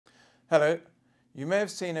Hello. You may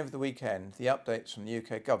have seen over the weekend the updates from the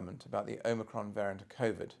UK government about the Omicron variant of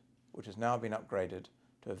COVID, which has now been upgraded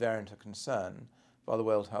to a variant of concern by the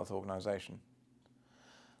World Health Organization.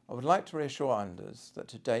 I would like to reassure Islanders that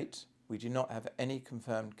to date we do not have any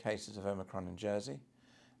confirmed cases of Omicron in Jersey,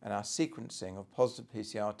 and our sequencing of positive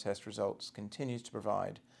PCR test results continues to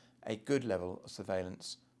provide a good level of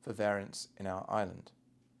surveillance for variants in our island.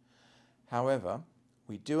 However,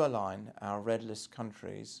 we do align our red list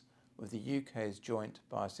countries with the UK's Joint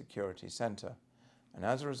Biosecurity Centre, and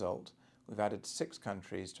as a result we've added 6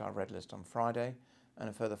 countries to our red list on Friday and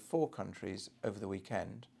a further 4 countries over the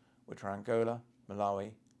weekend, which are Angola,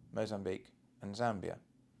 Malawi, Mozambique and Zambia.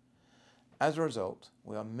 As a result,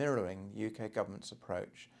 we are mirroring the UK government's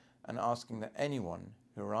approach and asking that anyone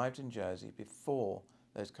who arrived in Jersey before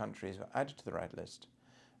those countries were added to the red list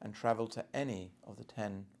and travelled to any of the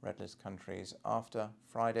 10 red list countries after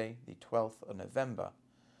Friday the 12th of November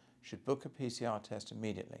should book a PCR test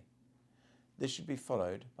immediately. This should be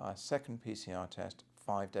followed by a second PCR test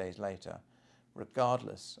 5 days later,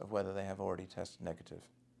 regardless of whether they have already tested negative.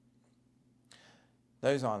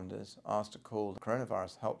 Those islanders are asked to call the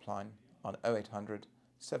coronavirus helpline on 0800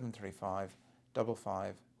 735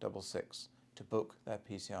 5566 to book their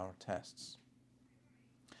PCR tests.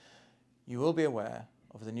 You will be aware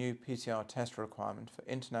of the new PCR test requirement for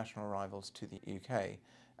international arrivals to the UK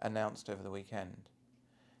announced over the weekend.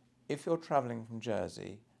 If you're travelling from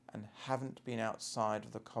Jersey and haven't been outside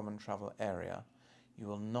of the common travel area, you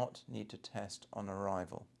will not need to test on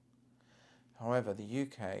arrival. However, the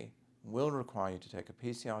UK will require you to take a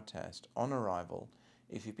PCR test on arrival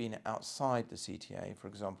if you've been outside the CTA, for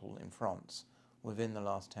example in France, within the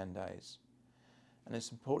last 10 days. And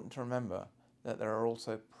it's important to remember that there are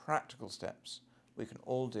also practical steps we can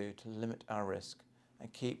all do to limit our risk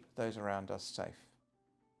and keep those around us safe.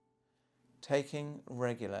 Taking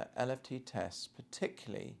regular LFT tests,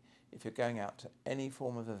 particularly if you're going out to any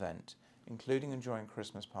form of event, including enjoying a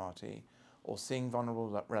Christmas party or seeing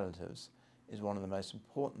vulnerable relatives, is one of the most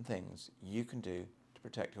important things you can do to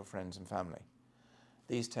protect your friends and family.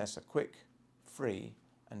 These tests are quick, free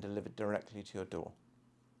and delivered directly to your door.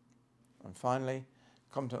 And finally,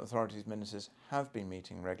 competent authorities ministers have been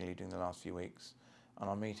meeting regularly during the last few weeks and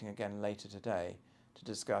are meeting again later today to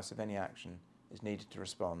discuss if any action is needed to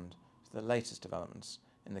respond to the latest developments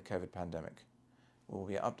in the COVID pandemic. We will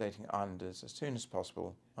be updating Islanders as soon as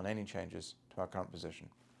possible on any changes to our current position.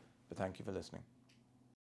 But thank you for listening.